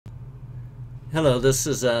Hello, this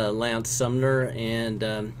is Lance Sumner,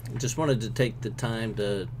 and just wanted to take the time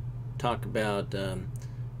to talk about an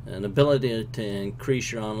ability to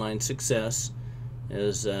increase your online success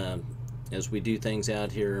as as we do things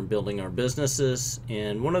out here and building our businesses.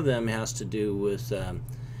 And one of them has to do with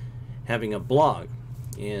having a blog.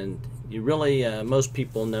 And you really, most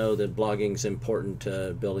people know that blogging is important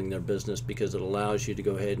to building their business because it allows you to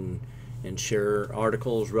go ahead and share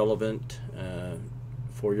articles relevant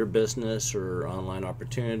for your business or online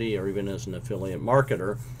opportunity, or even as an affiliate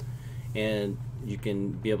marketer. And you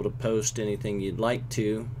can be able to post anything you'd like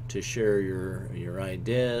to share your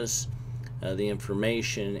ideas, the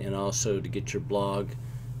information, and also to get your blog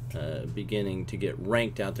beginning to get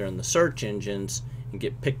ranked out there in the search engines and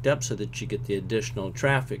get picked up so that you get the additional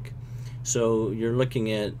traffic. So you're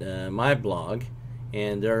looking at my blog,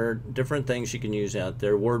 and there are different things you can use out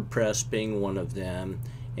there, WordPress being one of them.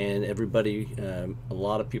 And everybody, a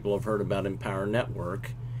lot of people have heard about Empower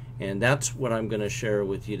Network, and that's what I'm going to share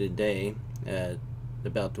with you today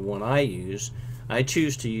about the one I use. I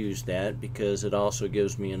choose to use that because it also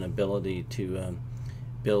gives me an ability to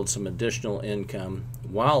build some additional income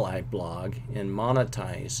while I blog and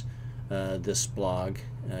monetize this blog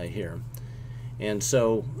here. And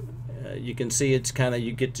so you can see it's kind of,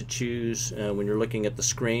 you get to choose when you're looking at the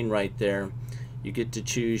screen right there. You get to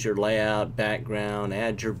choose your layout, background,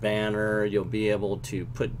 add your banner. You'll be able to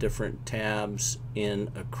put different tabs in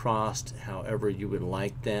across however you would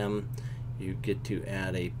like them. You get to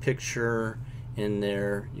add a picture in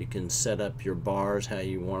there. You can set up your bars how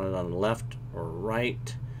you want it on the left or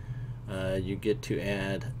right. You get to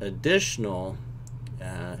add additional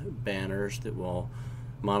banners that will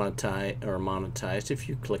monetize. If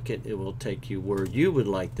you click it, it will take you where you would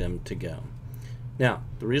like them to go. Now,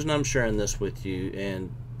 the reason I'm sharing this with you,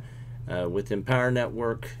 and with Empower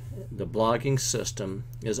Network, the blogging system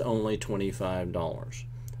is only $25.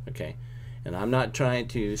 Okay, and I'm not trying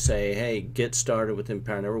to say, hey, get started with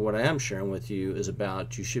Empower Network. What I am sharing with you is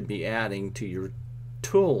about you should be adding to your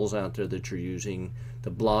tools out there that you're using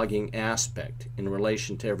the blogging aspect in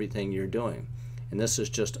relation to everything you're doing. And this is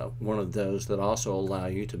just one of those that also allow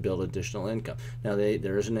you to build additional income. Now,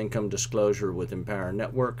 there is an income disclosure with Empower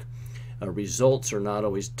Network. Results are not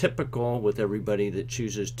always typical with everybody that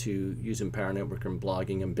chooses to use Empower Network and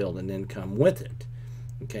blogging and build an income with it.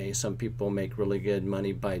 Okay, some people make really good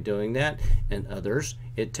money by doing that, and others,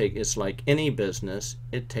 it's like any business,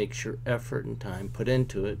 it takes your effort and time put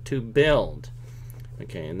into it to build.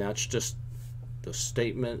 Okay, and that's just the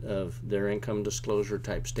statement of their income disclosure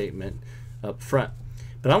type statement up front.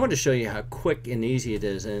 But I want to show you how quick and easy it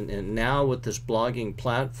is, and now with this blogging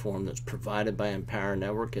platform that's provided by Empower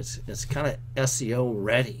Network, it's kind of SEO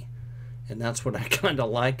ready, and that's what I kind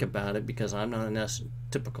of like about it, because I'm not a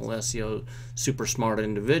typical SEO super smart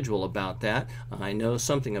individual about that. I know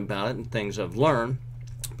something about it and things I've learned,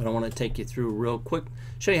 but I want to take you through real quick,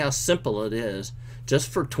 show you how simple it is,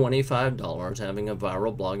 just for $25, having a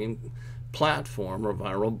viral blogging platform or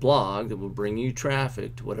viral blog that will bring you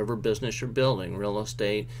traffic to whatever business you're building, real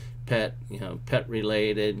estate, pet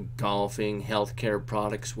related, golfing, healthcare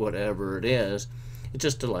products, whatever it is. It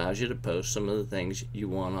just allows you to post some of the things you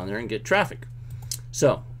want on there and get traffic.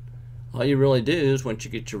 So all you really do is, once you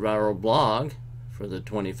get your viral blog for the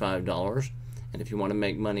 $25, and if you want to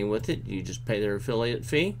make money with it, you just pay their affiliate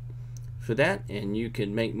fee for that, and you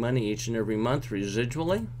can make money each and every month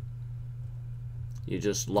residually. You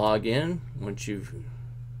just log in once you've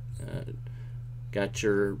got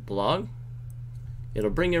your blog.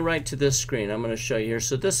 It'll bring you right to this screen. I'm going to show you here.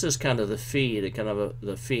 So this is kind of the feed,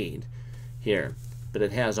 the feed here, but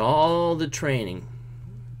it has all the training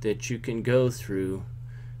that you can go through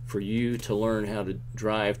for you to learn how to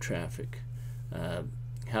drive traffic,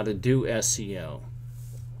 how to do SEO,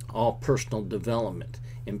 all personal development,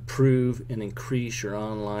 improve and increase your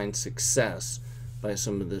online success by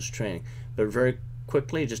some of this training. But very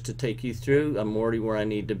quickly, just to take you through, I'm already where I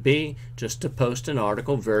need to be, just to post an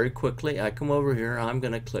article very quickly. I come over here, I'm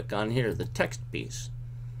going to click on here, the text piece,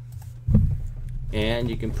 and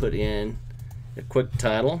you can put in a quick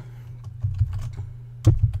title.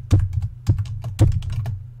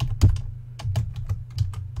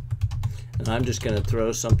 And I'm just going to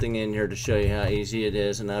throw something in here to show you how easy it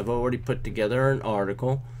is, and I've already put together an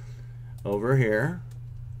article over here,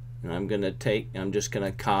 and I'm just going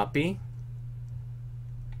to copy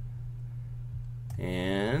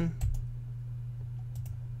and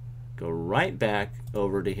go right back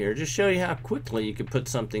over to here. Just show you how quickly you can put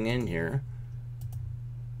something in here.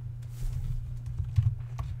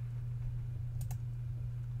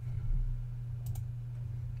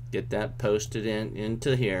 Get that posted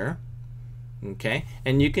into here. Okay,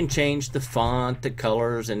 and you can change the font, the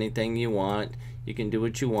colors, anything you want. You can do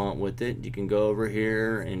what you want with it. You can go over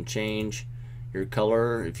here and change your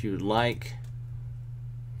color if you would like.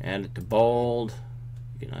 Add it to bold.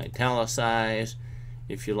 You can italicize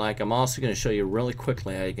if you like. I'm also going to show you really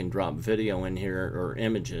quickly how you can drop video in here or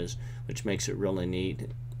images, which makes it really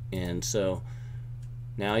neat. And so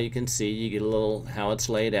now you can see, you get a little how it's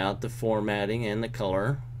laid out, the formatting and the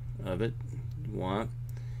color of it you want.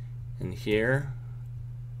 And here,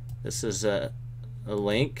 this is a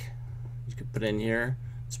link you can put in here.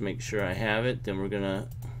 Let's make sure I have it. Then we're gonna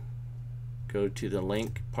go to the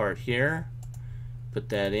link part here, put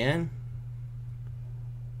that in,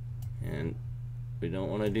 and we don't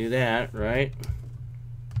want to do that, right?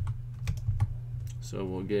 So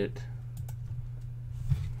we'll get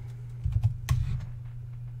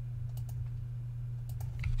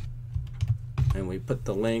and we put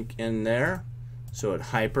the link in there. So it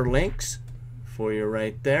hyperlinks for you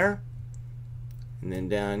right there. And then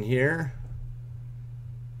down here,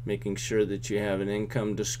 making sure that you have an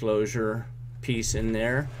income disclosure piece in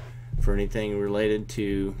there for anything related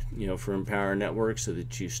to, for Empower Network, so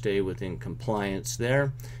that you stay within compliance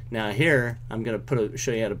there. Now here, I'm going to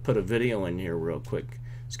show you how to put a video in here real quick.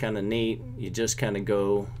 It's kind of neat. You just kind of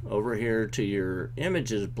go over here to your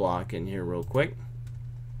images block in here real quick.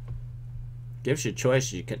 Gives you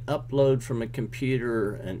choices. You can upload from a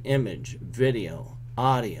computer an image, video,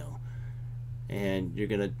 audio, and you're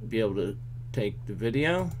going to be able to take the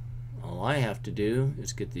video. All I have to do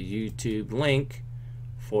is get the YouTube link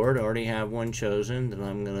for it. I already have one chosen that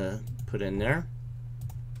I'm going to put in there.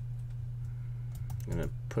 I'm going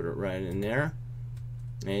to put it right in there,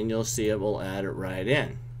 and you'll see it will add it right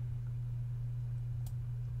in,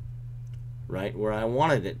 right where I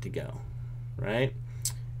wanted it to go. Right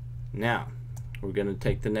now, we're going to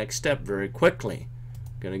take the next step very quickly.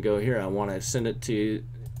 I'm going to go here. I want to send it to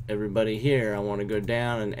everybody here. I want to go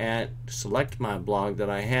down and select my blog that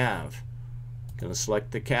I have. I'm going to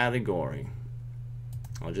select the category.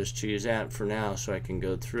 I'll just choose that for now so I can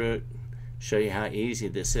go through it, show you how easy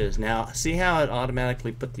this is. Now, see how it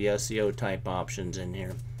automatically put the SEO type options in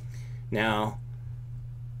here. Now,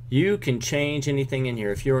 you can change anything in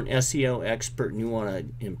here. If you're an SEO expert and you want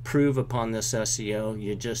to improve upon this SEO,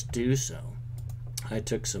 you just do so. I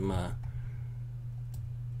took some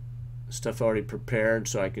stuff already prepared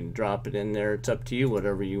so I can drop it in there. It's up to you,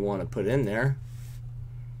 whatever you want to put in there.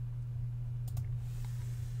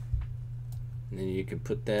 And then you can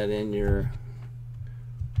put that in your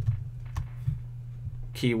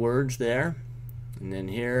keywords there. And then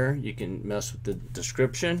here you can mess with the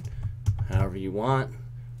description however you want.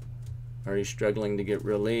 Are you struggling to get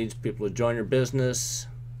real leads, people to join your business?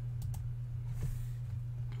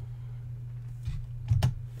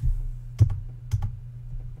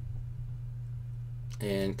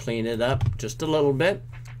 And clean it up just a little bit,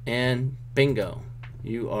 and bingo,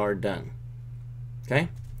 you are done. Okay,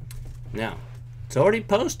 now it's already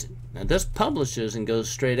posted. Now this publishes and goes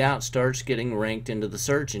straight out, starts getting ranked into the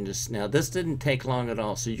search engines. Now this didn't take long at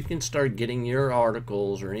all, so you can start getting your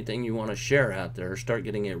articles or anything you want to share out there, start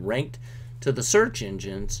getting it ranked to the search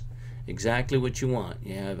engines exactly what you want.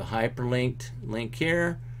 You have a hyperlinked link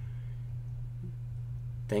here.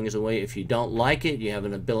 Things away. If you don't like it, you have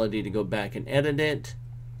an ability to go back and edit it,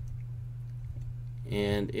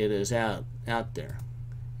 and it is out there.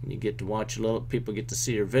 And you get to watch a little. People get to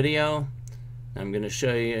see your video. I'm going to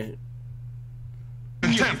show you.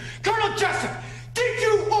 Colonel Jessup, did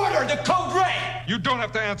you order the code red? You don't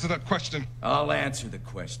have to answer that question. I'll answer the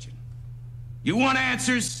question. You want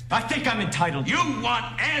answers? I think I'm entitled. You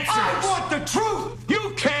want answers? I want the truth.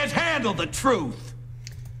 You can't handle the truth.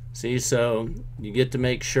 See, so you get to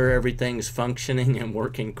make sure everything's functioning and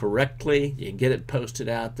working correctly. You get it posted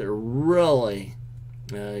out there. Really,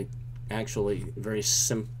 actually, very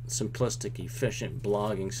simplistic, efficient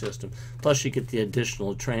blogging system. Plus, you get the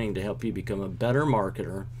additional training to help you become a better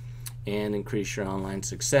marketer and increase your online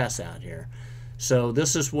success out here. So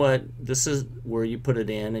this is where you put it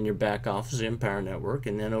in your back office, Empower Network,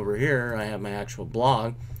 and then over here I have my actual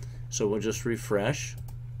blog. So we'll just refresh.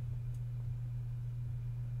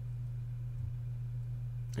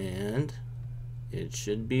 And it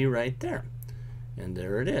should be right there, and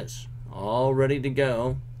there it is, all ready to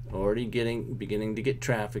go, already beginning to get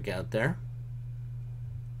traffic out there.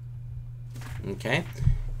 Okay,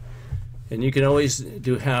 and you can always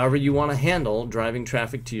do however you want to handle driving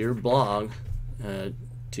traffic to your blog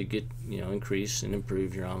to get increase and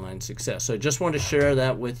improve your online success. So I just want to share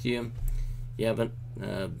that with you. You have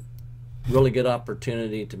a really good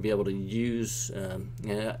opportunity to be able to use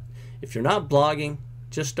if you're not blogging,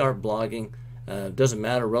 just start blogging. Doesn't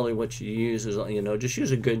matter really what you use, as you know, just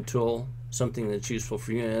use a good tool, something that's useful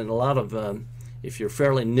for you. And a lot of if you're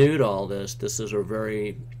fairly new to all this, this is a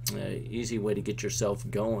very easy way to get yourself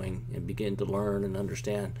going and begin to learn and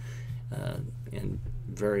understand, and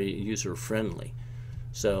very user friendly.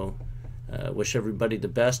 So wish everybody the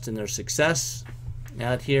best in their success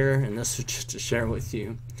out here, and this is just to share with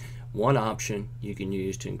you one option you can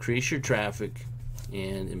use to increase your traffic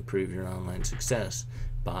and improve your online success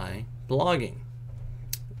by blogging.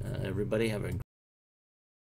 Everybody have a